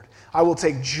I will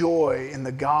take joy in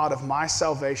the God of my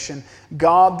salvation.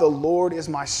 God the Lord is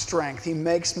my strength. He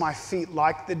makes my feet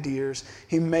like the deer's.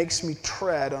 He makes me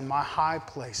tread on my high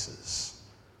places.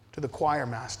 To the choir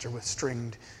master with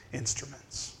stringed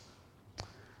instruments.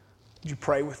 Would you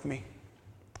pray with me?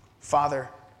 Father,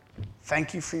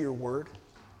 thank you for your word.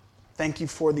 Thank you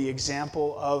for the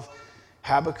example of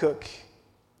Habakkuk,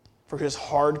 for his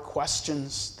hard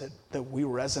questions that we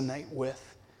resonate with,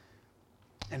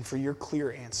 and for your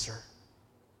clear answer.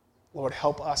 Lord,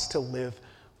 help us to live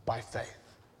by faith.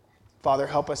 Father,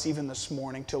 help us even this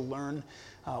morning to learn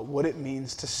what it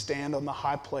means to stand on the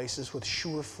high places with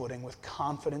sure footing, with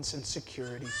confidence and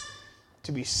security,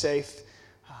 to be safe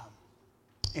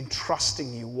in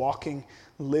trusting you, walking,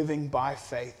 living by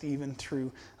faith, even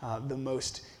through the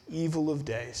most evil of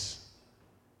days.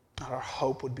 Our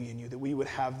hope would be in you, that we would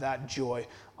have that joy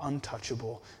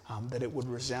untouchable, that it would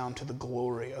resound to the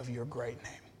glory of your great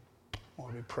name.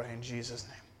 Lord, we pray in Jesus'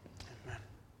 name. Amen.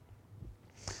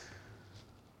 I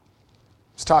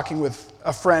was talking with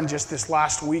a friend just this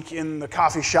last week in the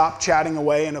coffee shop, chatting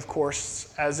away, and of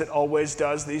course, as it always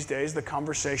does these days, the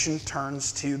conversation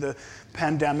turns to the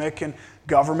pandemic and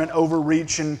government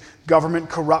overreach and government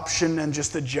corruption and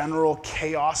just the general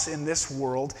chaos in this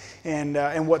world.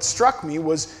 And what struck me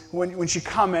was when she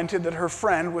commented that her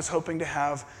friend was hoping to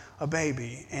have a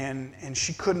baby, and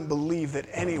she couldn't believe that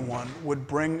anyone would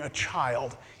bring a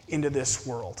child into this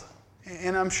world.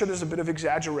 And I'm sure there's a bit of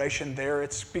exaggeration there.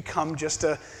 It's become just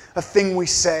a thing we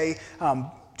say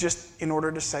just in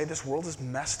order to say this world is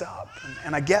messed up.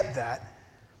 And I get that.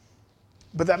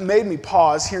 But that made me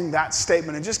pause hearing that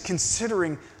statement and just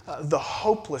considering the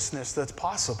hopelessness that's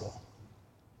possible.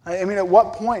 I mean, at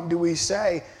what point do we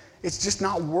say it's just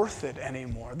not worth it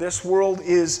anymore? This world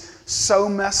is so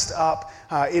messed up.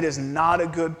 It is not a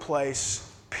good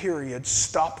place, period.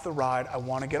 Stop the ride. I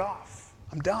want to get off.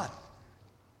 I'm done.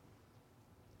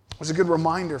 It was a good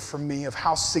reminder for me of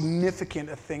how significant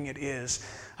a thing it is,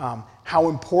 how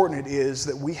important it is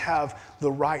that we have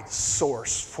the right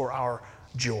source for our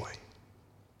joy.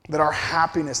 That our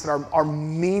happiness, that our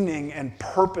meaning and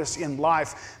purpose in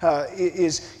life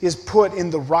is put in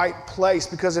the right place.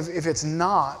 Because if it's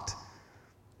not,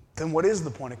 then what is the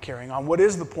point of carrying on? What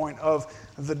is the point of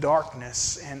the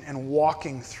darkness and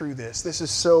walking through this? This is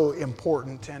so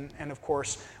important. And of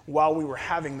course, while we were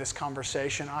having this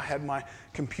conversation, I had my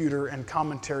computer and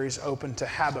commentaries open to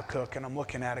Habakkuk, and I'm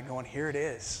looking at it going, here it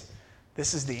is.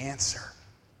 This is the answer.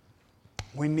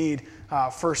 We need,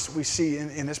 first we see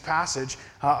in this passage,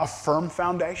 a firm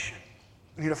foundation.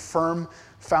 We need a firm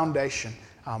foundation.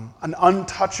 An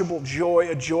untouchable joy,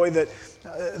 a joy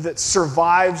that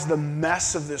survives the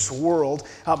mess of this world,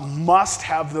 must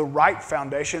have the right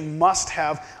foundation, must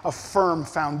have a firm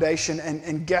foundation.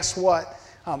 And guess what?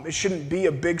 It shouldn't be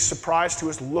a big surprise to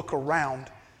us. Look around.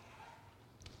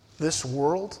 This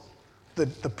world, the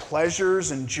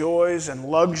pleasures and joys and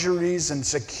luxuries and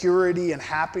security and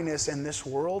happiness in this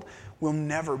world will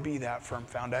never be that firm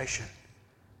foundation.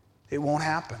 It won't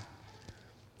happen.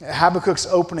 Habakkuk's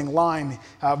opening line,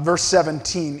 verse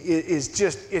 17,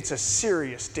 it's a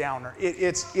serious downer.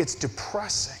 It's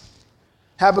depressing.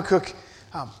 Habakkuk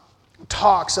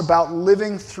talks about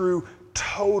living through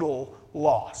total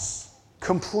loss,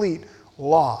 complete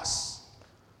loss.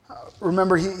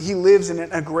 Remember, he lives in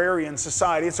an agrarian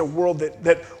society. It's a world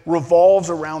that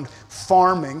revolves around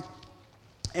farming.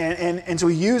 And so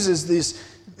he uses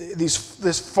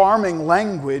this farming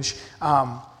language,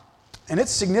 and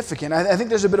it's significant. I think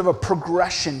there's a bit of a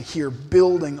progression here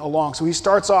building along. So he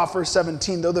starts off, verse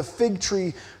 17, though the fig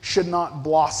tree should not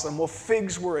blossom. Well,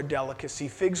 figs were a delicacy.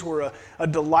 Figs were a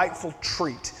delightful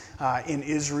treat in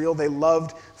Israel. They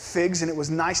loved figs, and it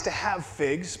was nice to have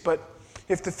figs. But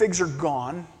if the figs are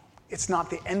gone, it's not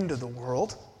the end of the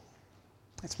world.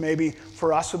 It's maybe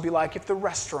for us would be like if the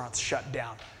restaurants shut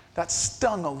down. That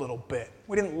stung a little bit.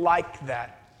 We didn't like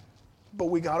that, but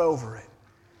we got over it.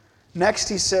 Next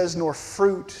he says, nor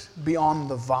fruit be on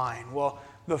the vine. Well,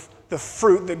 the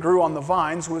fruit that grew on the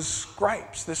vines was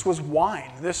grapes. This was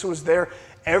wine. This was their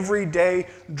everyday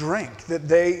drink that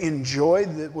they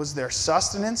enjoyed. That was their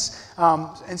sustenance.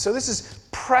 And so this is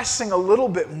pressing a little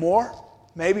bit more.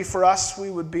 Maybe for us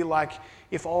we would be like,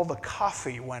 if all the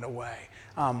coffee went away.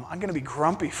 I'm going to be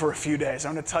grumpy for a few days.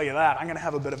 I'm going to tell you that. I'm going to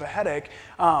have a bit of a headache,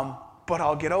 but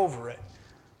I'll get over it.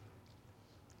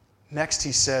 Next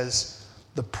he says,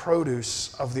 the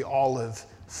produce of the olive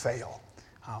fail.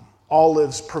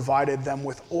 Olives provided them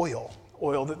with oil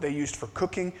that they used for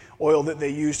cooking, oil that they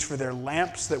used for their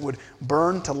lamps that would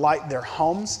burn to light their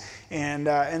homes.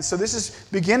 And so this is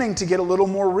beginning to get a little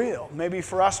more real. Maybe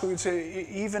for us we would say,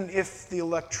 even if the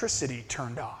electricity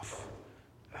turned off,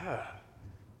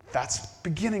 That's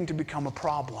beginning to become a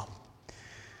problem.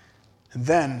 And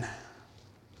then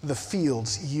the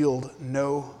fields yield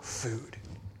no food.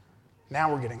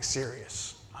 Now we're getting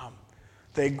serious.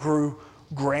 They grew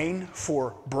grain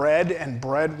for bread, and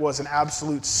bread was an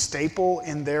absolute staple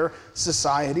in their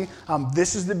society.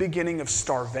 This is the beginning of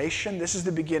starvation. This is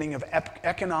the beginning of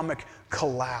economic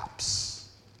collapse.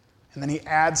 And then he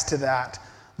adds to that,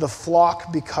 the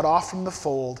flock be cut off from the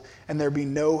fold, and there be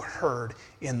no herd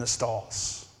in the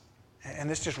stalls. And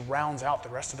this just rounds out the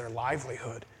rest of their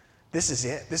livelihood. This is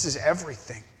it. This is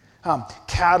everything.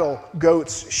 Cattle,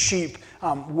 goats, sheep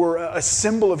were a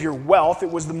symbol of your wealth. It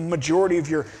was the majority of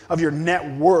your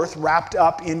net worth wrapped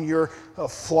up in your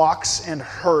flocks and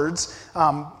herds.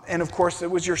 And of course,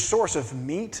 it was your source of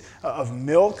meat, of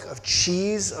milk, of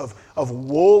cheese, of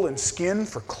wool and skin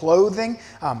for clothing.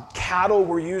 Cattle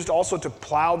were used also to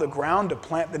plow the ground, to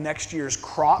plant the next year's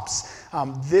crops.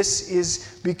 This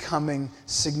is becoming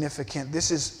significant.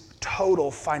 This is total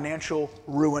financial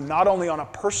ruin, not only on a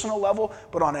personal level,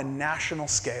 but on a national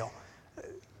scale.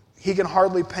 He can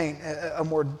hardly paint a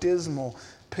more dismal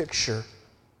picture.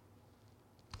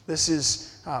 This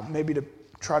is, maybe to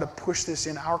try to push this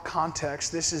in our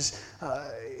context, this is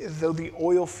though the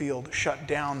oil field shut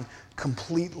down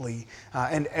completely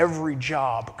and every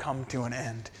job come to an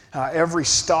end. Every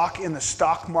stock in the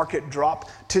stock market drop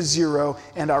to zero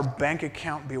and our bank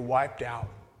account be wiped out.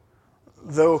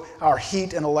 Though our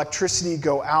heat and electricity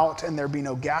go out and there be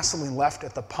no gasoline left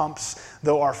at the pumps,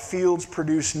 though our fields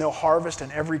produce no harvest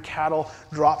and every cattle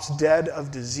drops dead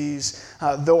of disease,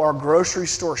 though our grocery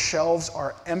store shelves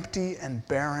are empty and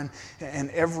barren and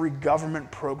every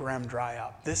government program dry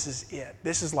up. This is it.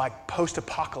 This is like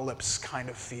post-apocalypse kind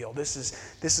of feel. This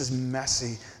is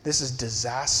messy. This is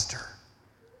disaster.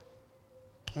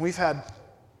 We've had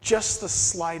just the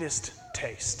slightest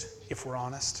taste, if we're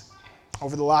honest.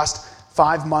 Over the last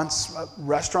 5 months,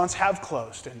 restaurants have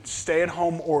closed, and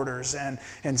stay-at-home orders and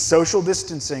social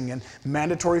distancing and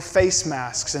mandatory face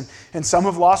masks, and some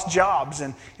have lost jobs,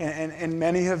 and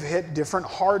many have hit different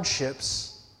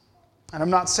hardships. And I'm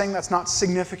not saying that's not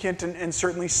significant, and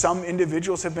certainly some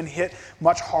individuals have been hit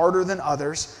much harder than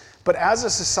others. But as a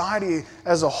society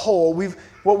as a whole,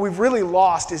 what we've really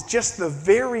lost is just the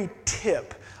very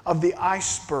tip of the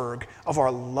iceberg of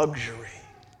our luxury.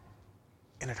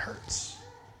 And it hurts.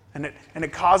 And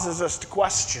it causes us to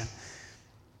question.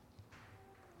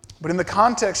 But in the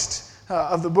context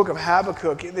of the book of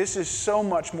Habakkuk, this is so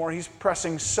much more. He's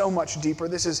pressing so much deeper.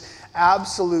 This is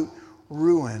absolute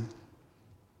ruin.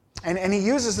 And he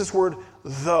uses this word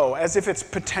though, as if it's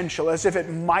potential, as if it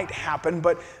might happen.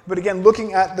 But again,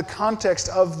 looking at the context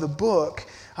of the book,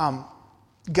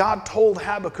 God told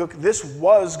Habakkuk this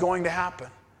was going to happen.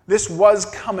 This was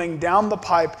coming down the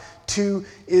pipe to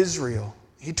Israel.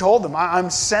 He told them, I'm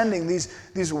sending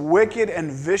these wicked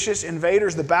and vicious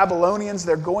invaders, the Babylonians.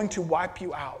 They're going to wipe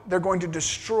you out. They're going to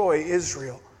destroy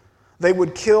Israel. They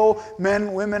would kill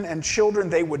men, women, and children.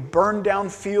 They would burn down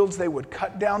fields. They would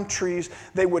cut down trees.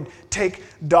 They would take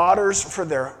daughters for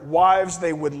their wives.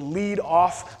 They would lead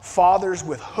off fathers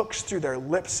with hooks through their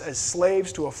lips as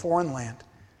slaves to a foreign land.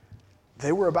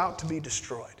 They were about to be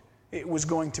destroyed. It was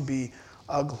going to be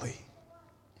ugly.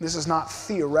 This is not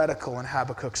theoretical in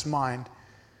Habakkuk's mind.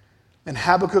 And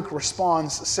Habakkuk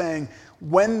responds saying,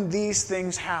 when these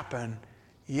things happen,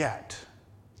 yet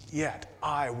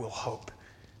I will hope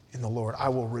in the Lord. I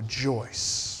will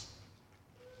rejoice.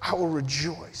 I will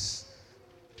rejoice.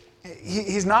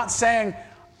 He's not saying,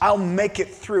 I'll make it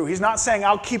through. He's not saying,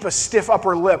 I'll keep a stiff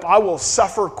upper lip. I will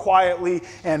suffer quietly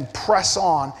and press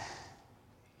on.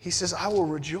 He says, I will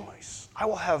rejoice. I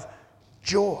will have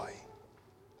joy.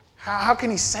 How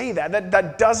can he say that?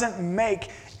 That doesn't make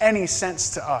any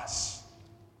sense to us.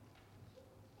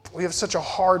 We have such a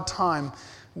hard time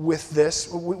with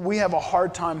this. We have a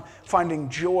hard time finding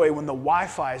joy when the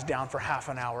Wi-Fi is down for half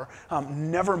an hour,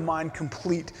 never mind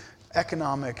complete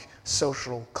economic,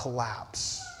 social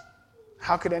collapse.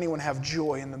 How could anyone have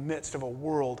joy in the midst of a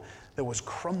world that was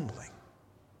crumbling?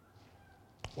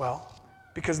 Well,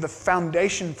 because the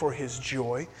foundation for his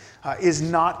joy is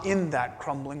not in that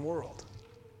crumbling world.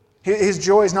 His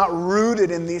joy is not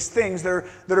rooted in these things that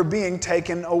are being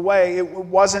taken away. It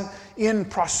wasn't in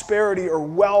prosperity or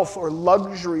wealth or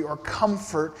luxury or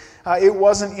comfort. It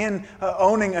wasn't in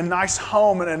owning a nice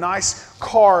home and a nice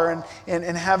car and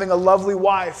having a lovely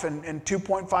wife and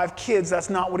 2.5 kids. That's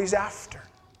not what he's after.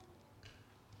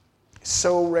 It's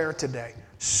so rare today.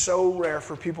 So rare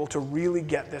for people to really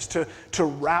get this, to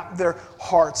wrap their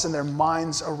hearts and their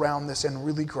minds around this and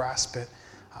really grasp it.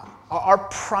 Our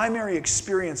primary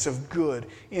experience of good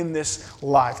in this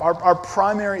life, our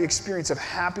primary experience of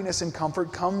happiness and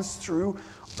comfort comes through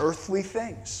earthly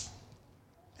things.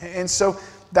 And so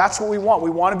that's what we want. We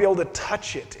want to be able to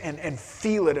touch it and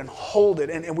feel it and hold it,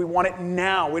 and we want it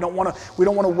now. We don't want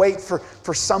to wait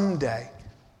for someday.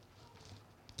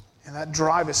 And that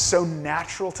drive is so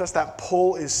natural to us. That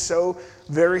pull is so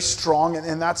very strong,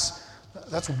 and that's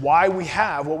why we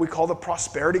have what we call the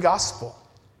prosperity gospel.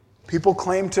 People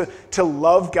claim to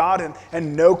love God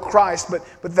and know Christ,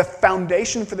 but the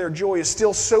foundation for their joy is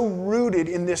still so rooted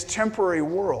in this temporary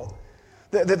world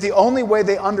that the only way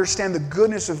they understand the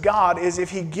goodness of God is if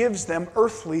He gives them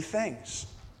earthly things.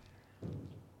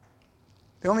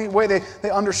 The only way they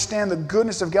understand the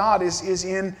goodness of God is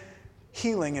in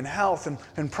healing and health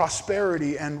and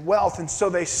prosperity and wealth. And so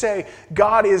they say,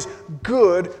 God is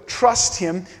good, trust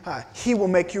Him, He will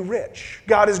make you rich.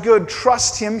 God is good,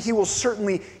 trust Him, He will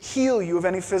certainly heal you of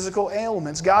any physical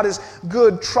ailments. God is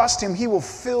good, trust Him, He will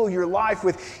fill your life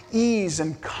with ease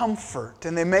and comfort.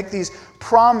 And they make these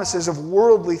promises of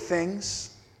worldly things.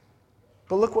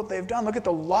 But look what they've done. Look at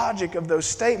the logic of those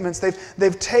statements.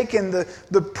 They've taken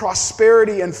the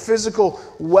prosperity and physical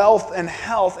wealth and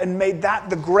health and made that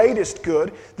the greatest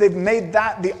good. They've made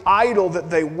that the idol that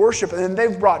they worship, and then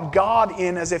they've brought God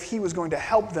in as if He was going to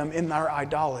help them in their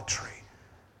idolatry.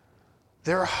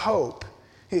 Their hope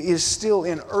is still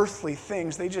in earthly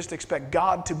things. They just expect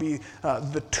God to be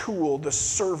the tool, the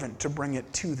servant to bring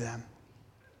it to them.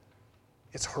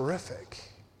 It's horrific.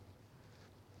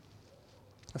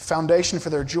 The foundation for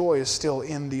their joy is still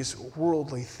in these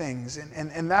worldly things.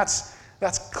 And that's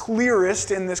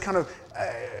clearest in this kind of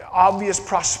obvious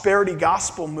prosperity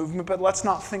gospel movement, but let's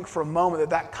not think for a moment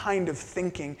that kind of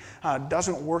thinking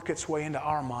doesn't work its way into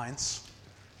our minds,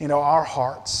 our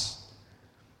hearts.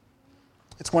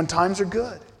 It's when times are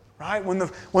good, right?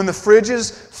 When the fridge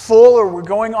is full, or we're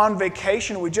going on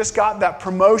vacation, and we just got that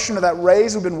promotion or that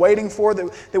raise we've been waiting for,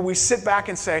 that we sit back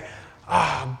and say,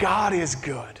 God is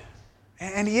good.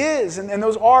 And He is, and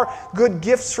those are good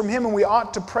gifts from Him, and we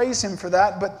ought to praise Him for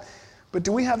that. But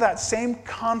do we have that same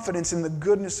confidence in the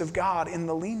goodness of God in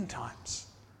the lean times,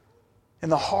 in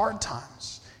the hard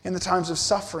times, in the times of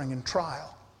suffering and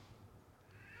trial?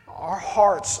 Our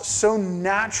hearts so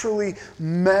naturally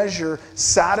measure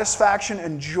satisfaction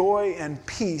and joy and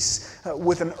peace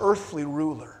with an earthly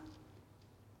ruler.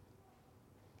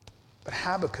 But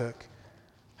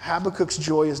Habakkuk's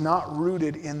joy is not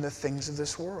rooted in the things of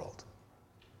this world.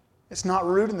 It's not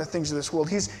rooted in the things of this world.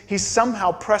 He's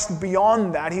somehow pressed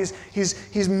beyond that.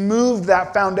 He's moved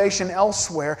that foundation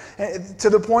elsewhere to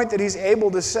the point that he's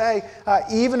able to say,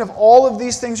 even if all of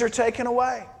these things are taken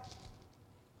away,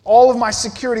 all of my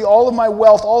security, all of my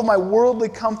wealth, all of my worldly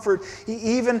comfort,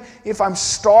 even if I'm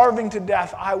starving to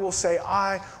death, I will say,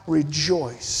 I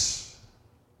rejoice.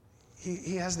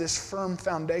 He has this firm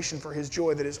foundation for his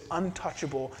joy that is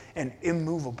untouchable and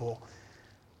immovable.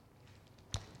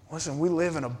 Listen, we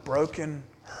live in a broken,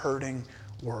 hurting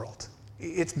world.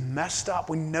 It's messed up.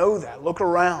 We know that. Look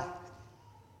around.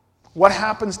 What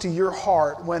happens to your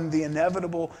heart when the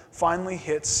inevitable finally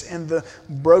hits and the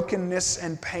brokenness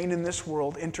and pain in this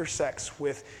world intersects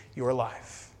with your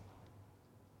life?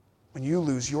 When you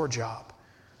lose your job,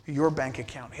 your bank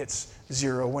account hits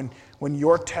zero, when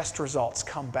your test results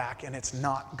come back and it's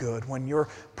not good, when your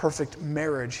perfect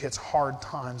marriage hits hard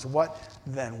times, what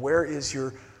then? Where is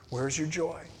your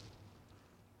joy?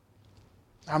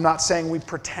 I'm not saying we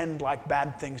pretend like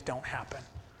bad things don't happen,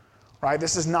 right?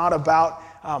 This is not about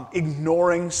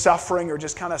ignoring suffering or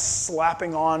just kind of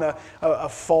slapping on a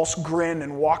false grin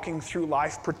and walking through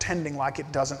life pretending like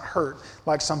it doesn't hurt,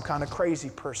 like some kind of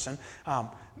crazy person.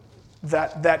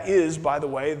 That is, by the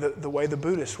way, the way the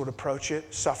Buddhists would approach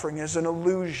it. Suffering is an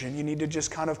illusion. You need to just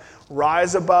kind of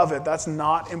rise above it. That's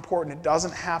not important. It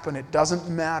doesn't happen. It doesn't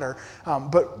matter.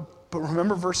 But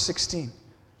remember verse 16.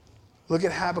 Look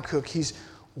at Habakkuk. He's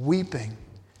weeping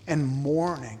and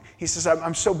mourning. He says,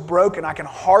 I'm so broken, I can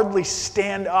hardly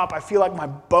stand up. I feel like my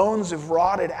bones have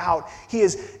rotted out. He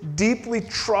is deeply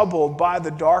troubled by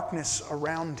the darkness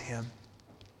around him.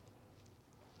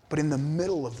 But in the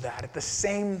middle of that, at the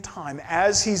same time,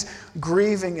 as he's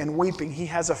grieving and weeping, he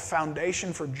has a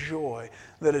foundation for joy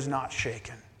that is not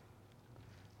shaken.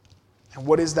 And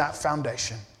what is that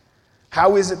foundation?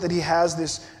 How is it that he has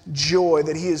this joy,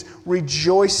 that he is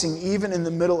rejoicing even in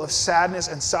the middle of sadness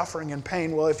and suffering and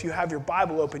pain? Well, if you have your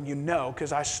Bible open, you know,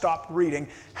 because I stopped reading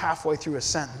halfway through a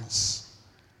sentence.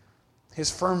 His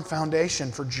firm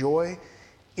foundation for joy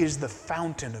is the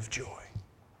fountain of joy.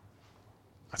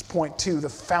 That's point 2, the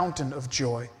fountain of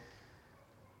joy.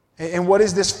 And what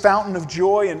is this fountain of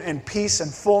joy and peace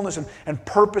and fullness and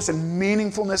purpose and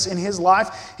meaningfulness in his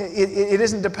life? It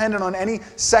isn't dependent on any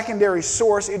secondary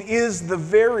source. It is the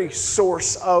very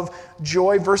source of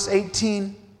joy. Verse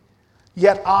 18,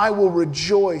 yet I will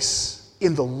rejoice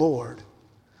in the Lord.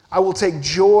 I will take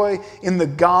joy in the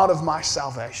God of my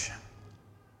salvation.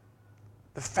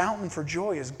 The fountain for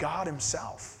joy is God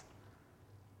himself.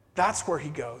 That's where he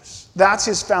goes. That's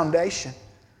his foundation.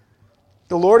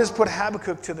 The Lord has put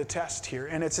Habakkuk to the test here,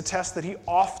 and it's a test that he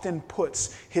often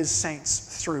puts his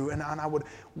saints through. And I would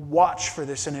watch for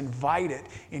this and invite it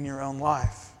in your own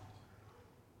life.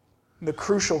 The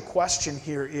crucial question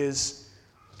here is,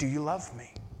 do you love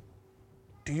me?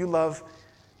 Do you love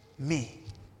me?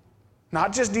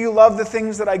 Not just do you love the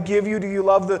things that I give you, do you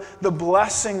love the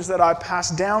blessings that I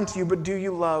pass down to you, but do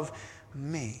you love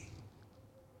me?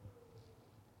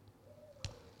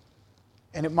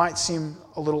 And it might seem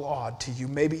a little odd to you,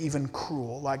 maybe even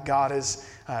cruel, like God is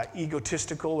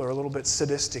egotistical or a little bit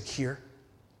sadistic here.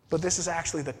 But this is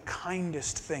actually the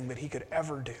kindest thing that he could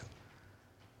ever do.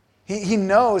 He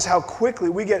knows how quickly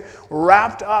we get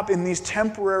wrapped up in these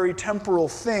temporary, temporal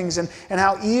things and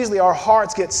how easily our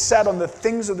hearts get set on the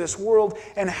things of this world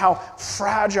and how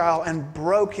fragile and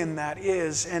broken that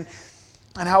is. And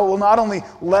how it will not only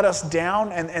let us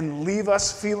down and leave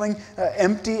us feeling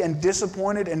empty and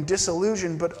disappointed and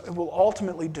disillusioned, but it will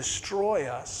ultimately destroy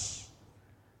us.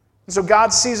 And so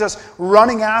God sees us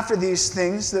running after these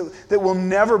things that will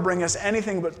never bring us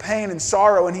anything but pain and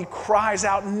sorrow, and he cries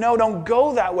out, no, don't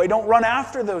go that way. Don't run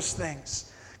after those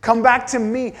things. Come back to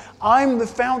me. I'm the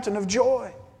fountain of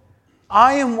joy.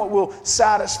 I am what will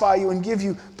satisfy you and give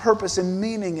you purpose and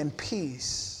meaning and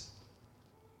peace.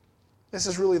 This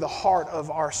is really the heart of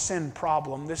our sin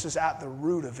problem. This is at the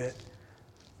root of it.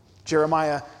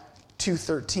 Jeremiah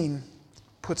 2:13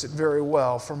 puts it very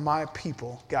well. For my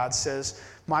people, God says,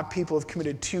 my people have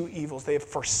committed two evils. They have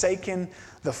forsaken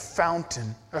the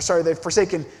fountain, they've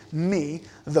forsaken me,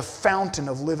 the fountain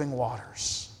of living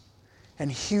waters,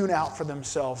 and hewn out for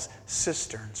themselves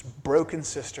cisterns, broken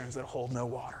cisterns that hold no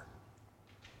water.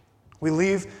 We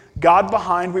leave God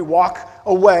behind. We walk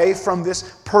away from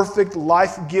this perfect,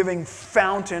 life-giving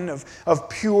fountain of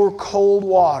pure, cold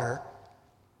water,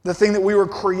 the thing that we were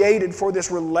created for,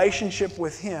 this relationship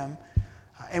with him,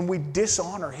 and we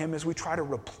dishonor him as we try to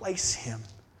replace him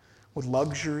with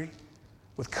luxury,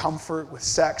 with comfort, with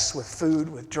sex, with food,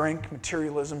 with drink,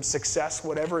 materialism, success,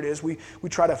 whatever it is. We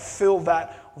try to fill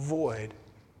that void.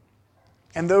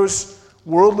 And those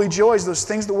worldly joys, those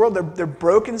things of the world, they're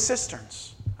broken cisterns.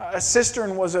 A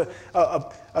cistern was a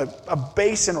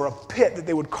basin or a pit that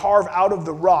they would carve out of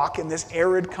the rock in this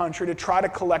arid country to try to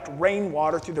collect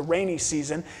rainwater through the rainy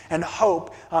season and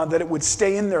hope that it would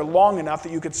stay in there long enough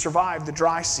that you could survive the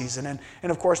dry season.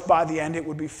 And of course, by the end, it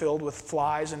would be filled with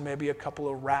flies and maybe a couple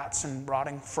of rats and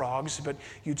rotting frogs, but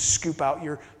you'd scoop out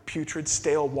your putrid,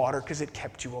 stale water because it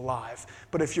kept you alive.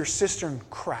 But if your cistern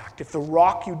cracked, if the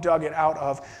rock you dug it out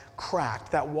of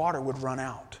cracked, that water would run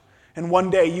out. And one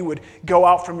day you would go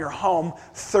out from your home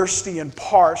thirsty and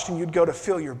parched, and you'd go to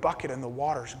fill your bucket and the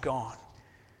water's gone.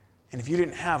 And if you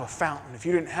didn't have a fountain, if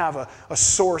you didn't have a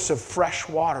source of fresh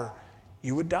water,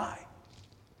 you would die.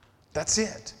 That's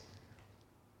it.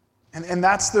 And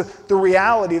that's the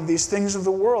reality of these things of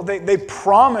the world. They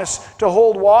promise to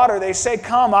hold water. They say,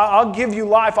 come, I'll give you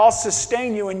life, I'll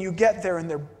sustain you. And you get there and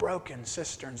they're broken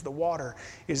cisterns. The water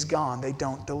is gone. They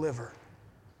don't deliver.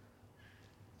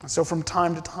 And so from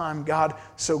time to time, God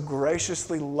so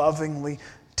graciously, lovingly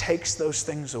takes those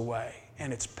things away,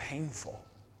 and it's painful.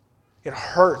 It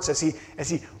hurts as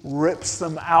he rips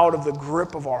them out of the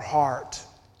grip of our heart.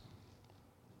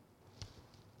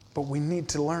 But we need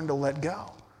to learn to let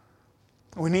go.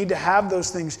 We need to have those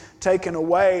things taken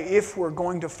away if we're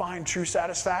going to find true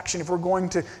satisfaction, if we're going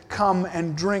to come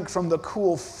and drink from the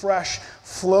cool, fresh,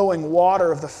 flowing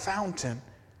water of the fountain.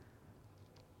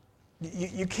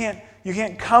 You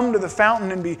can't come to the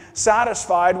fountain and be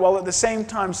satisfied while at the same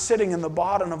time sitting in the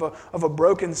bottom of a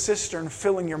broken cistern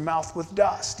filling your mouth with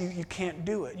dust. You can't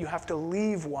do it. You have to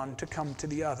leave one to come to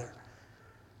the other.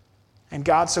 And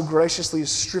God so graciously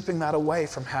is stripping that away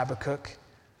from Habakkuk.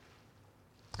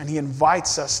 And he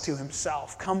invites us to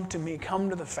himself. Come to me,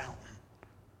 come to the fountain.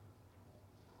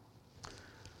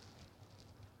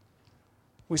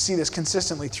 We see this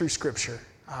consistently through Scripture.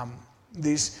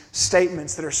 These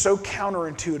statements that are so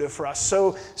counterintuitive for us,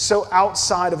 so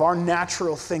outside of our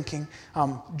natural thinking.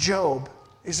 Job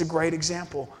is a great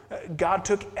example. God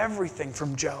took everything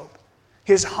from Job.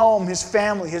 His home, his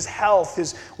family, his health,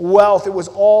 his wealth, it was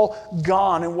all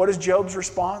gone. And what is Job's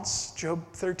response? Job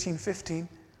 13:15.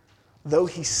 Though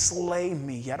he slay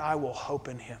me, yet I will hope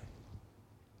in him.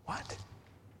 What?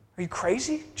 Are you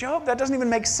crazy, Job? That doesn't even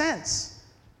make sense.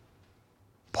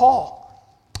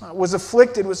 Paul was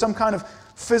afflicted with some kind of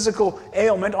physical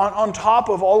ailment on top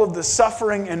of all of the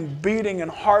suffering and beating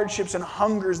and hardships and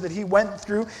hungers that he went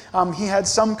through. He had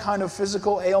some kind of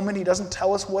physical ailment. He doesn't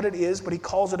tell us what it is, but he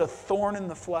calls it a thorn in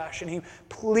the flesh. And he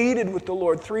pleaded with the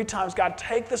Lord 3 times, God,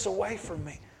 take this away from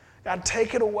me. God,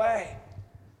 take it away.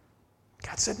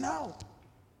 God said, no.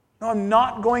 No, I'm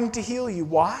not going to heal you.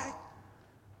 Why?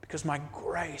 Because my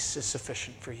grace is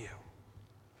sufficient for you.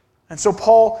 And so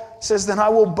Paul says, then I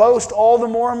will boast all the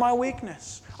more in my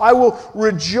weakness. I will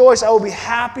rejoice. I will be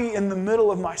happy in the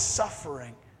middle of my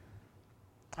suffering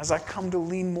as I come to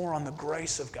lean more on the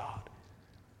grace of God.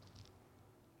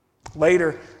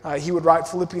 Later, he would write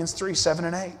Philippians 3, 7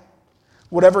 and 8.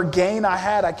 Whatever gain I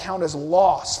had, I count as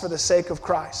loss for the sake of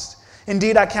Christ.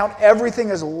 Indeed, I count everything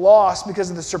as loss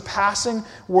because of the surpassing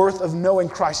worth of knowing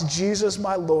Christ Jesus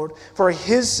my Lord. For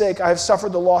his sake I have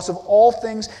suffered the loss of all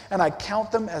things, and I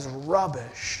count them as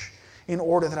rubbish in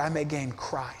order that I may gain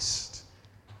Christ.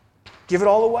 Give it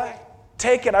all away.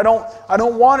 Take it. I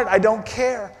don't want it. I don't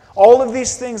care. All of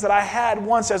these things that I had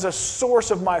once as a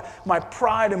source of my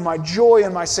pride and my joy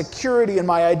and my security and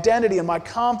my identity and my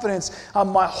confidence,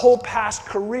 my whole past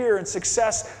career and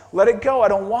success, let it go. I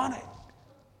don't want it.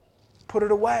 Put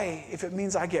it away if it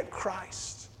means I get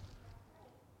Christ.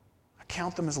 I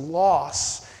count them as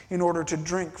loss in order to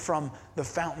drink from the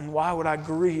fountain. Why would I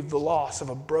grieve the loss of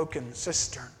a broken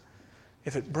cistern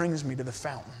if it brings me to the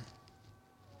fountain?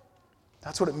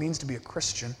 That's what it means to be a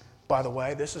Christian. By the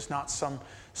way, this is not some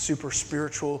super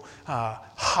spiritual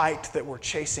height that we're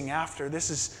chasing after. This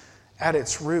is at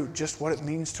its root just what it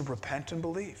means to repent and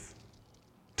believe.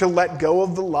 To let go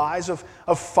of the lies of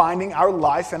finding our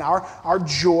life and our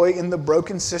joy in the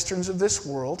broken cisterns of this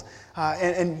world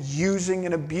and using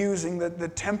and abusing the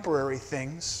temporary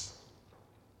things,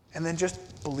 and then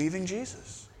just believing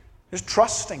Jesus, just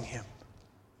trusting him.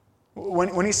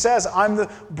 When he says, I'm the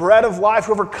bread of life,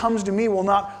 whoever comes to me will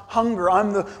not hunger.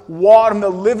 I'm the water, I'm the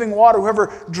living water.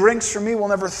 Whoever drinks from me will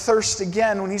never thirst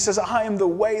again. When he says, I am the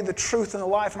way, the truth, and the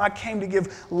life, and I came to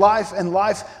give life and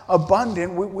life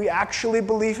abundant, we actually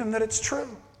believe him that it's true.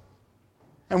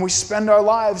 And we spend our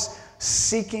lives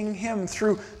seeking him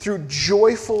through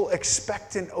joyful,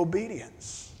 expectant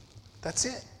obedience. That's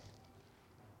it.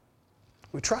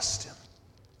 We trust him.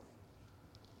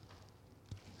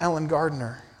 Alan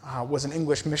Gardner was an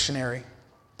English missionary.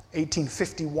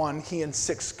 1851, he and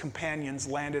 6 companions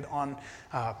landed on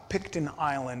Picton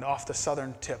Island off the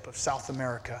southern tip of South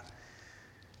America.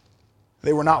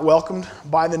 They were not welcomed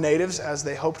by the natives as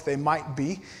they hoped they might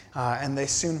be, and they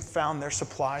soon found their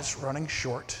supplies running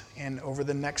short. And over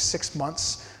the next 6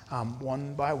 months,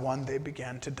 one by one, they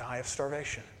began to die of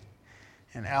starvation.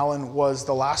 And Alan was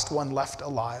the last one left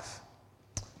alive.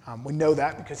 We know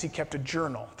that because he kept a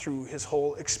journal through his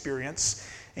whole experience,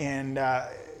 and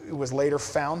it was later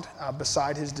found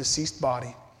beside his deceased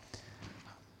body.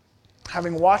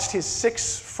 Having watched his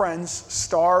 6 friends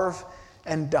starve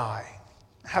and die,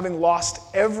 having lost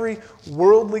every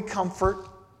worldly comfort,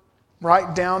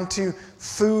 right down to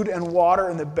food and water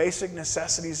and the basic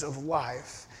necessities of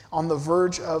life, on the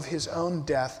verge of his own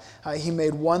death, he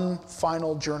made one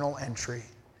final journal entry,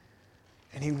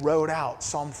 and he wrote out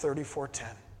Psalm 34:10.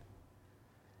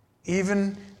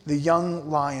 Even the young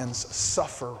lions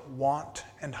suffer want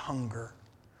and hunger,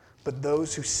 but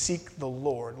those who seek the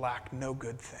Lord lack no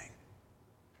good thing.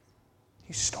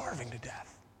 He's starving to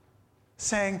death,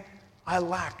 saying, I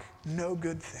lack no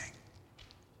good thing.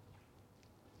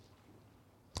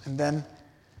 And then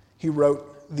he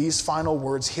wrote these final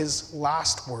words, his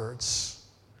last words,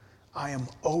 I am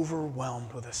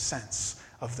overwhelmed with a sense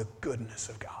of the goodness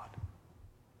of God.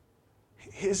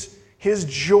 His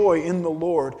joy in the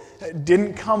Lord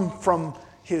didn't come from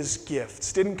his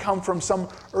gifts, didn't come from some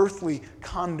earthly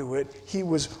conduit. He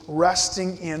was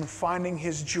resting in, finding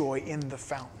his joy in the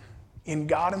fountain, in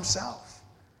God himself.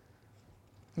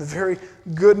 The very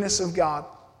goodness of God.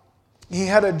 He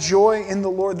had a joy in the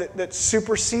Lord that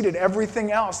superseded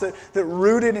everything else, that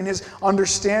rooted in his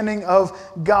understanding of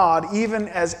God. Even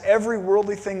as every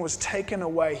worldly thing was taken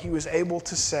away, he was able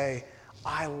to say,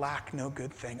 I lack no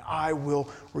good thing. I will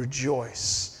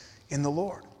rejoice in the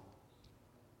Lord.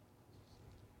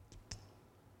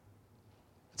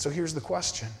 So here's the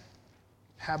question.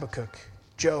 Habakkuk,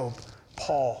 Job,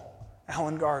 Paul,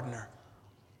 Alan Gardner,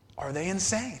 are they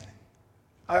insane?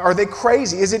 Are they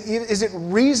crazy? Is it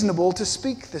reasonable to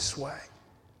speak this way?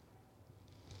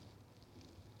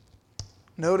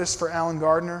 Notice for Alan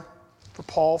Gardner, for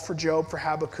Paul, for Job, for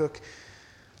Habakkuk,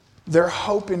 their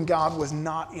hope in God was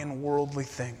not in worldly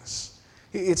things.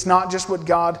 It's not just what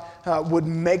God would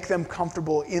make them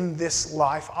comfortable in this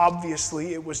life.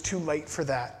 Obviously, it was too late for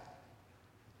that.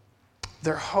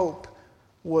 Their hope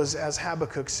was, as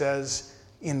Habakkuk says,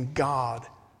 in God,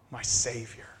 my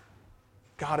Savior.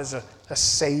 God is a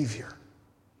Savior.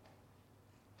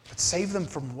 But save them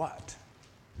from what?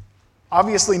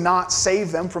 Obviously not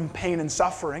save them from pain and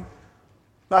suffering.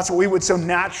 That's what we would so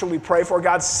naturally pray for.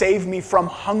 God, save me from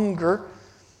hunger.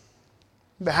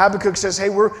 But Habakkuk says, hey,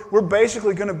 we're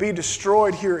basically going to be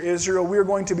destroyed here, Israel. We're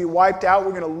going to be wiped out.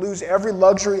 We're going to lose every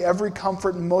luxury, every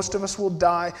comfort, and most of us will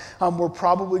die. We're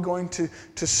probably going to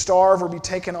starve or be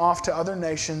taken off to other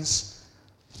nations.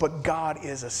 But God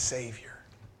is a Savior.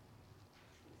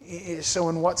 So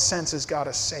in what sense is God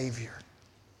a Savior?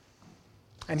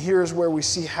 And here's where we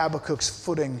see Habakkuk's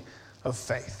footing of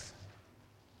faith.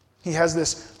 He has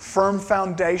this firm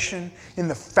foundation in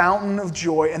the fountain of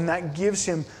joy, and that gives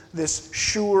him this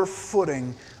sure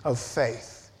footing of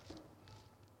faith.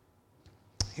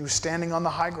 He was standing on the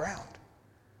high ground.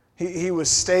 He was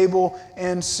stable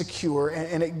and secure,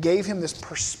 and it gave him this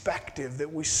perspective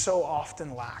that we so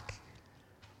often lack.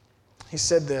 He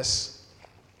said this.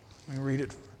 Let me read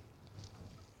it.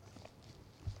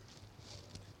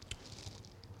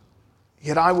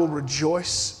 Yet I will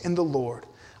rejoice in the Lord.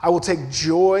 I will take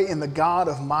joy in the God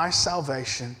of my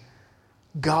salvation.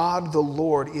 God the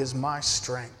Lord is my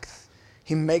strength.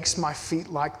 He makes my feet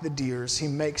like the deer's. He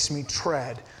makes me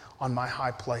tread on my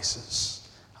high places.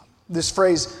 This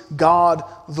phrase, God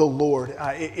the Lord,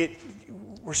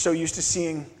 we're so used to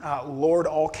seeing Lord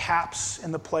all caps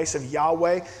in the place of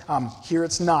Yahweh. Here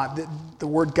it's not. The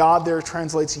word God there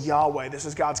translates Yahweh. This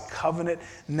is God's covenant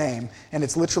name. And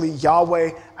it's literally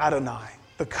Yahweh Adonai,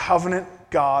 the covenant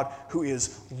God who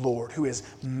is Lord, who is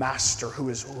master, who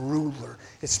is ruler.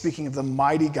 It's speaking of the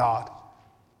mighty God,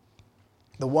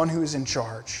 the one who is in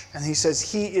charge. And he says,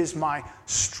 He is my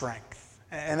strength.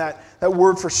 And that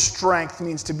word for strength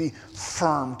means to be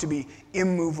firm, to be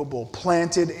immovable,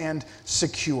 planted and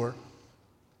secure.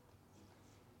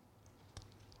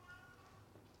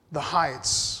 The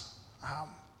heights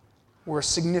were a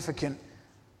significant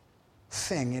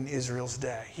thing in Israel's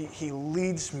day. He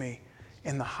leads me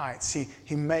in the heights.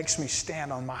 He makes me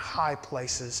stand on my high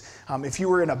places. If you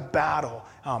were in a battle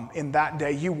in that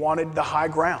day, you wanted the high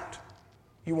ground.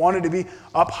 You wanted to be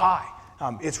up high.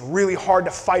 It's really hard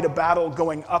to fight a battle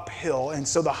going uphill, and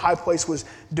so the high place was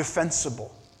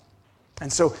defensible.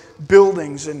 And so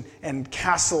buildings and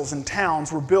castles and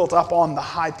towns were built up on the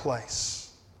high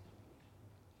place.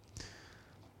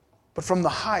 But from the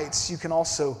heights, you can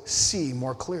also see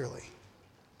more clearly.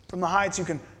 From the heights, you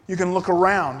can look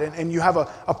around and you have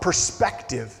a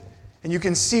perspective. And you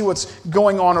can see what's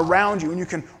going on around you, and you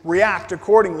can react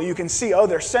accordingly. You can see, oh,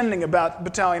 they're sending a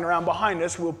battalion around behind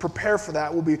us. We'll prepare for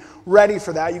that. We'll be ready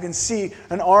for that. You can see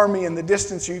an army in the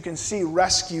distance, or you can see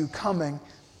rescue coming.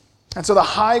 And so the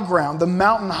high ground, the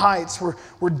mountain heights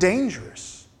were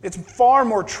dangerous. It's far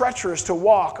more treacherous to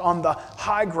walk on the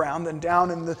high ground than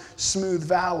down in the smooth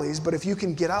valleys. But if you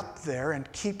can get up there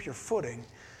and keep your footing,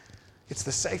 it's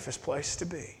the safest place to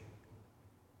be.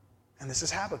 And this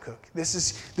is Habakkuk. This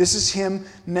is him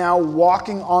now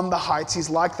walking on the heights.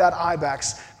 He's like that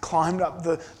ibex, climbed up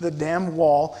the damn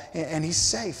wall, and he's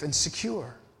safe and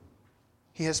secure.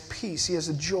 He has peace. He has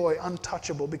a joy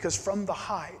untouchable, because from the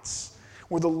heights,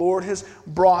 where the Lord has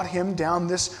brought him down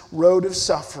this road of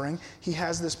suffering, he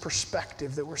has this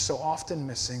perspective that we're so often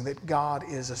missing, that God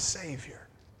is a Savior.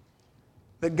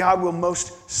 That God will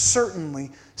most certainly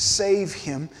save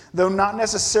him, though not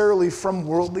necessarily from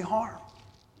worldly harm.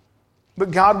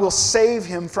 But God will save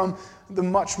him from the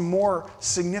much more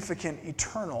significant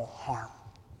eternal harm.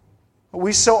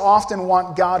 We so often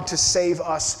want God to save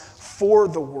us for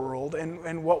the world,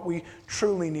 and what we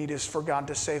truly need is for God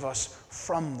to save us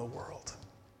from the world.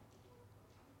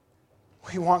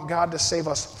 We want God to save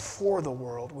us for the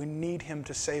world. We need him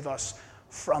to save us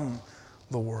from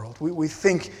the world. We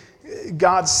think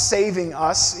God saving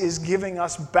us is giving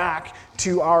us back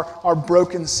to our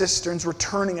broken cisterns,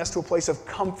 returning us to a place of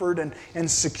comfort and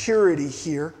security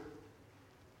here.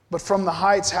 But from the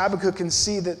heights, Habakkuk can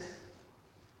see that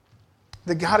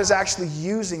God is actually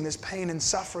using this pain and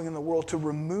suffering in the world to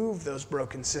remove those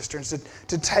broken cisterns,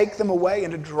 to take them away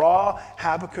and to draw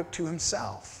Habakkuk to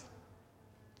himself.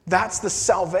 That's the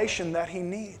salvation that he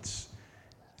needs.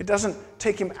 It doesn't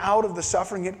take him out of the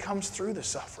suffering, it comes through the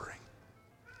suffering.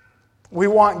 We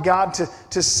want God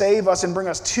to save us and bring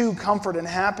us to comfort and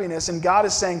happiness. And God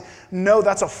is saying, no,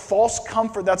 that's a false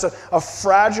comfort. That's a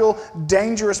fragile,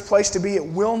 dangerous place to be. It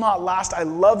will not last. I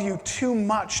love you too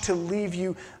much to leave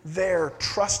you there,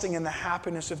 trusting in the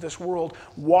happiness of this world,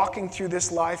 walking through this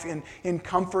life in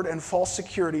comfort and false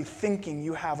security, thinking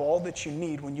you have all that you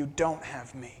need when you don't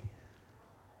have me.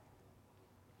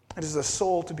 It is a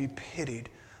soul to be pitied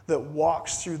that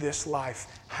walks through this life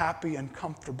happy and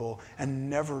comfortable and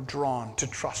never drawn to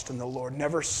trust in the Lord,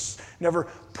 never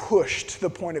pushed to the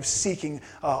point of seeking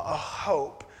a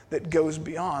hope that goes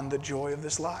beyond the joy of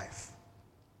this life.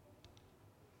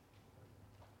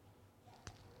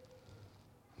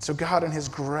 So God in His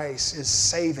grace is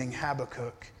saving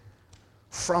Habakkuk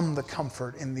from the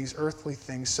comfort in these earthly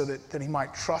things so that he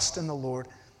might trust in the Lord,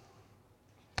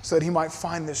 so that he might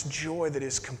find this joy that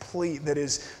is complete, that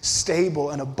is stable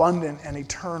and abundant and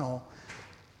eternal.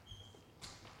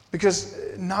 Because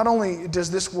not only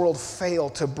does this world fail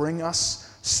to bring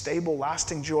us stable,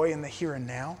 lasting joy in the here and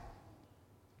now,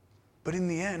 but in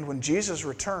the end, when Jesus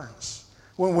returns,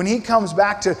 when He comes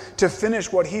back to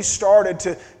finish what He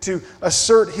started, to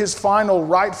assert His final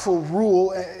rightful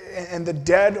rule, and the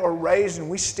dead are raised and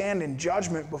we stand in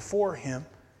judgment before Him,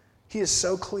 He is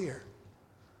so clear.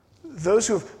 Those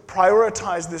who have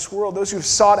prioritized this world, those who have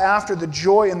sought after the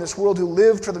joy in this world, who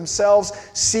lived for themselves,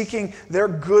 seeking their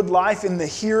good life in the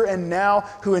here and now,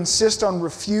 who insist on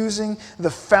refusing the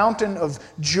fountain of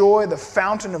joy, the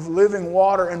fountain of living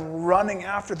water, and running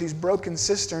after these broken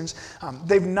cisterns,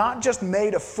 they've not just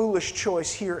made a foolish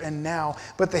choice here and now,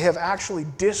 but they have actually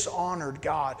dishonored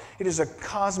God. It is a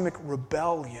cosmic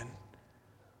rebellion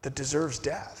that deserves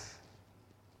death.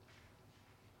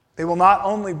 They will not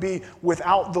only be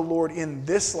without the Lord in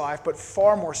this life, but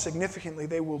far more significantly,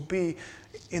 they will be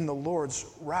in the Lord's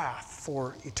wrath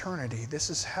for eternity. This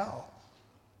is hell.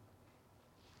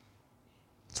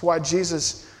 That's why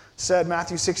Jesus said,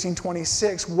 Matthew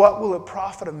 16:26, what will it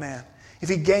profit a man if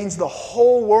he gains the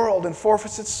whole world and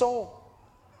forfeits its soul?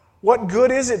 What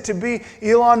good is it to be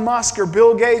Elon Musk or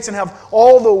Bill Gates and have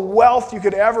all the wealth you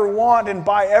could ever want and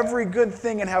buy every good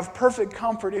thing and have perfect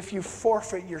comfort if you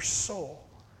forfeit your soul?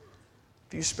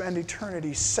 If you spend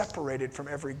eternity separated from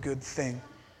every good thing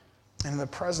and in the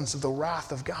presence of the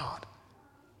wrath of God.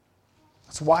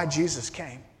 That's why Jesus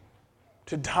came,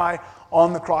 to die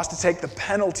on the cross, to take the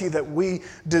penalty that we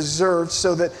deserved,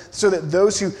 so that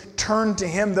those who turn to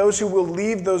Him, those who will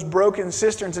leave those broken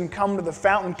cisterns and come to the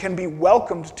fountain, can be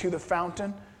welcomed to the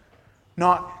fountain,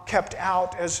 not kept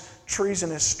out as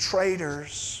treasonous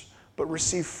traitors, but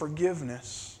receive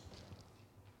forgiveness.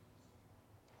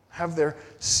 Have their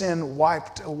sin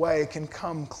wiped away, can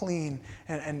come clean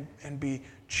and be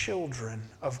children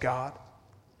of God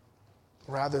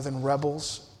rather than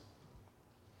rebels.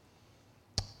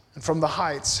 And from the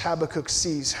heights, Habakkuk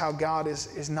sees how God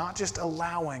is not just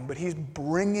allowing, but He's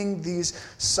bringing these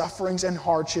sufferings and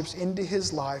hardships into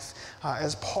his life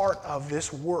as part of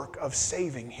this work of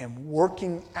saving him,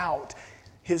 working out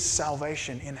His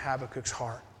salvation in Habakkuk's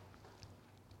heart.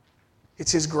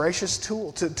 It's His gracious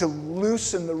tool to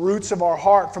loosen the roots of our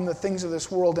heart from the things of this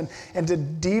world and to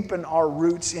deepen our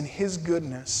roots in His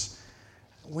goodness.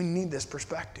 We need this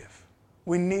perspective.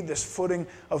 We need this footing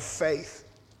of faith.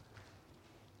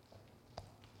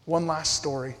 One last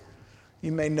story.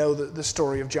 You may know the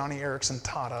story of Johnny Erickson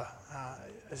Tada.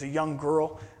 As a young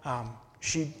girl,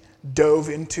 she dove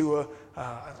into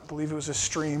I believe it was a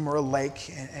stream or a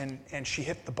lake, and she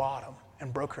hit the bottom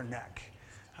and broke her neck.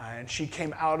 And she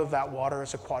came out of that water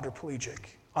as a quadriplegic,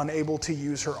 unable to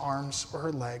use her arms or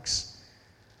her legs.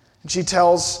 And she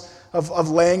tells of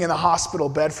laying in the hospital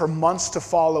bed for months to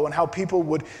follow, and how people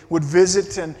would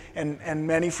visit, and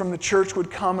many from the church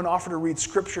would come and offer to read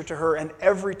Scripture to her. And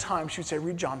every time she would say,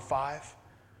 read John 5.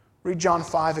 Read John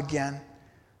 5 again.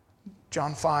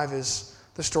 John 5 is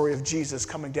the story of Jesus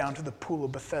coming down to the pool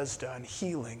of Bethesda and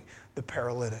healing the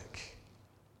paralytic.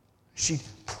 She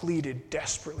pleaded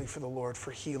desperately for the Lord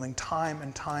for healing time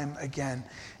and time again,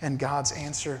 and God's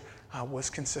answer was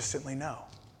consistently no.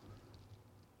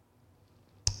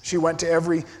 She went to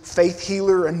every faith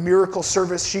healer and miracle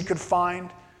service she could find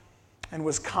and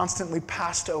was constantly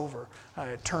passed over.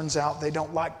 It turns out they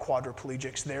don't like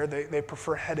quadriplegics there. They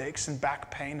prefer headaches and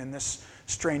back pain and this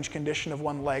strange condition of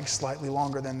one leg slightly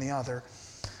longer than the other.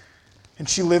 And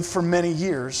she lived for many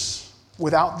years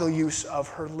without the use of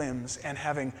her limbs and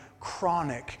having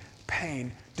chronic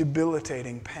pain,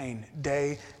 debilitating pain,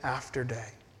 day after day.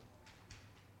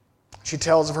 She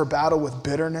tells of her battle with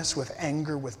bitterness, with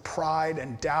anger, with pride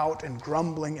and doubt and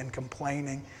grumbling and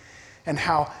complaining. and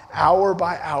how hour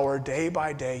by hour, day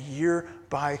by day, year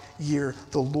by year,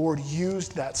 the Lord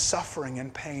used that suffering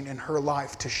and pain in her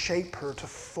life to shape her, to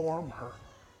form her,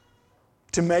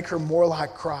 to make her more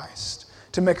like Christ,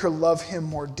 to make her love him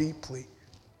more deeply.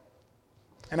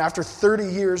 And after 30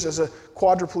 years as a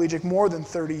quadriplegic, more than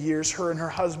 30 years, her and her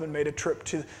husband made a trip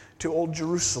to Old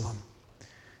Jerusalem.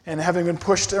 And having been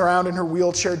pushed around in her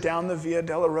wheelchair down the Via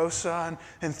Dolorosa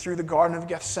and through the Garden of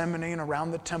Gethsemane and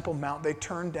around the Temple Mount, they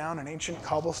turned down an ancient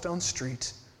cobblestone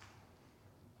street.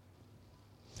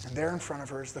 And there in front of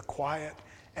her is the quiet,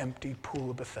 empty pool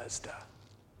of Bethesda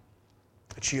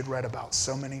that she had read about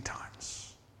so many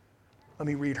times. Let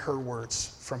me read her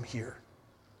words from here.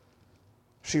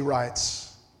 She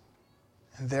writes,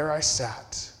 "And there I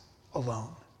sat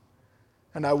alone,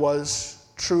 and I was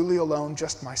truly alone,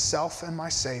 just myself and my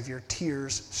Savior,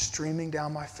 tears streaming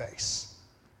down my face.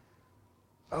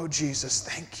 Oh, Jesus,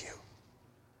 thank you.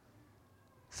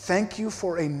 Thank you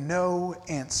for a no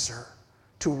answer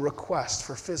to a request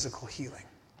for physical healing.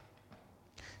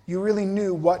 You really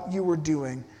knew what you were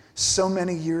doing so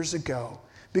many years ago,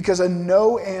 because a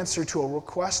no answer to a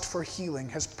request for healing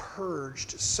has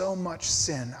purged so much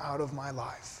sin out of my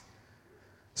life.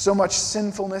 So much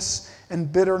sinfulness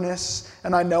and bitterness,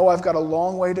 and I know I've got a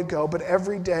long way to go, but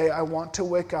every day I want to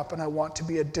wake up and I want to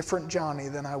be a different Johnny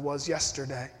than I was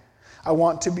yesterday. I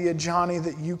want to be a Johnny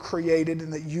that you created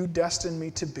and that you destined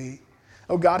me to be.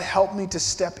 Oh God, help me to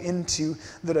step into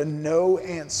that a no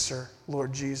answer,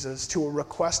 Lord Jesus, to a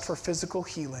request for physical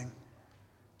healing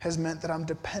has meant that I'm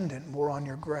dependent more on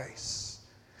your grace.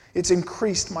 It's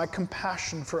increased my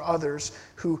compassion for others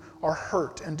who are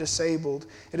hurt and disabled.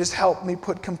 It has helped me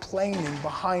put complaining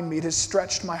behind me. It has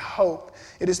stretched my hope.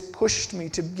 It has pushed me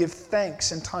to give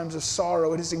thanks in times of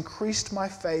sorrow. It has increased my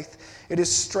faith. It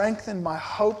has strengthened my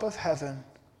hope of heaven.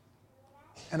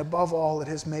 And above all, it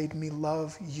has made me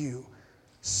love you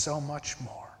so much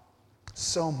more,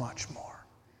 so much more.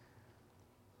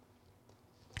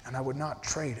 And I would not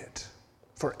trade it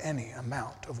for any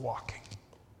amount of walking."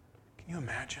 Can you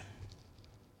imagine?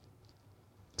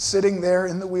 Sitting there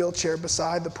in the wheelchair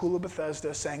beside the pool of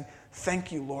Bethesda saying,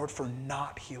 "Thank you, Lord, for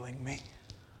not healing me.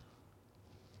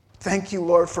 Thank you,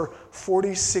 Lord, for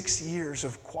 46 years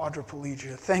of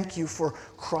quadriplegia. Thank you for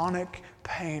chronic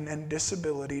pain and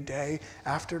disability day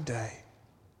after day.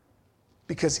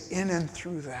 Because in and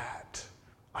through that,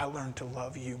 I learned to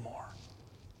love you more."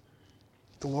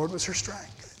 The Lord was her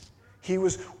strength. He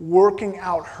was working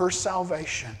out her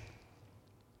salvation.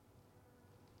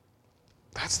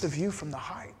 That's the view from the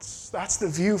heights. That's the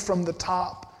view from the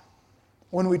top.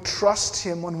 When we trust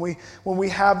him, when we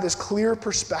have this clear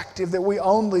perspective that we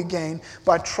only gain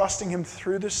by trusting him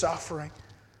through the suffering,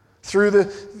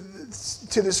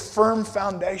 to this firm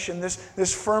foundation,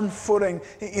 this firm footing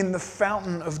in the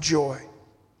fountain of joy,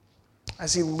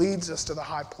 as he leads us to the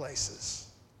high places.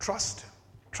 Trust him.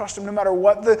 Trust him no matter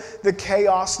what the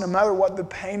chaos, no matter what the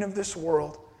pain of this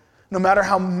world, no matter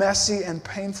how messy and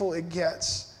painful it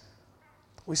gets.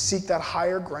 We seek that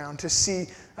higher ground to see,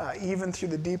 even through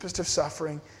the deepest of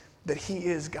suffering, that he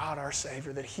is God our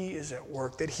Savior, that he is at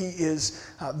work, that he is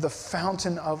the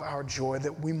fountain of our joy,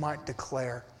 that we might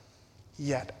declare,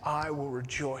 "Yet I will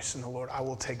rejoice in the Lord. I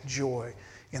will take joy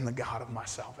in the God of my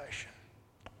salvation."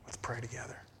 Let's pray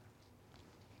together.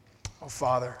 Oh,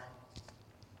 Father,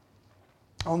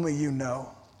 only you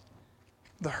know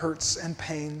the hurts and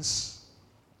pains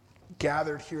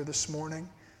gathered here this morning.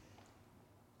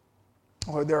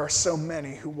 Lord, there are so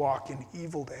many who walk in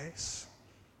evil days.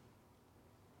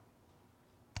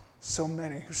 So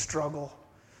many who struggle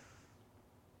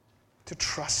to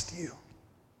trust you,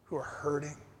 who are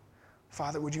hurting.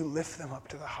 Father, would you lift them up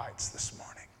to the heights this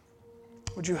morning?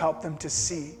 Would you help them to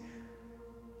see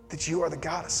that you are the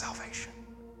God of salvation?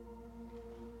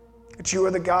 That you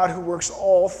are the God who works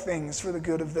all things for the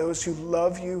good of those who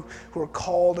love you, who are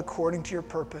called according to your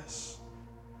purpose.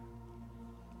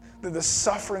 That the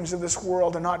sufferings of this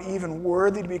world are not even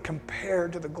worthy to be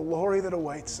compared to the glory that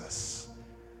awaits us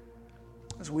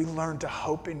as we learn to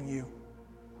hope in you,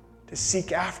 to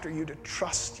seek after you, to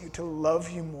trust you, to love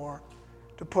you more,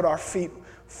 to put our feet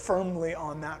firmly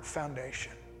on that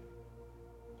foundation.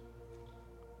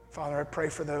 Father, I pray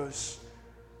for those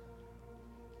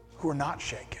who are not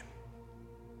shaken,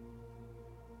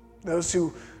 those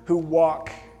who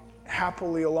walk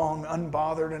happily along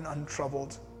unbothered and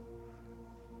untroubled.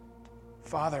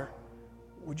 Father,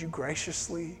 would you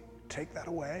graciously take that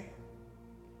away?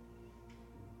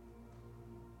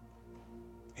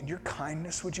 In your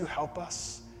kindness, would you help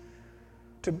us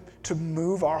to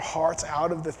move our hearts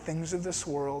out of the things of this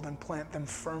world and plant them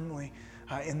firmly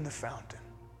in the fountain?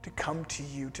 to come to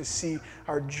you, to see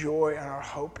our joy and our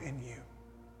hope in you.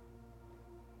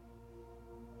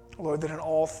 Lord, that in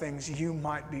all things you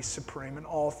might be supreme, in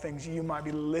all things you might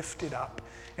be lifted up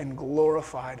and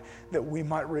glorified, that we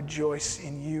might rejoice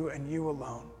in you and you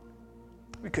alone,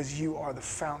 because you are the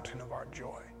fountain of our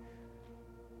joy.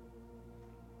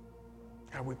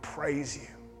 God, we praise you,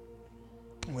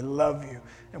 and we love you,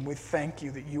 and we thank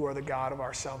you that you are the God of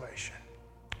our salvation.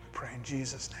 We pray in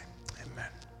Jesus' name, amen.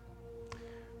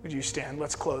 Would you stand?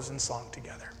 Let's close in song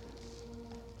together.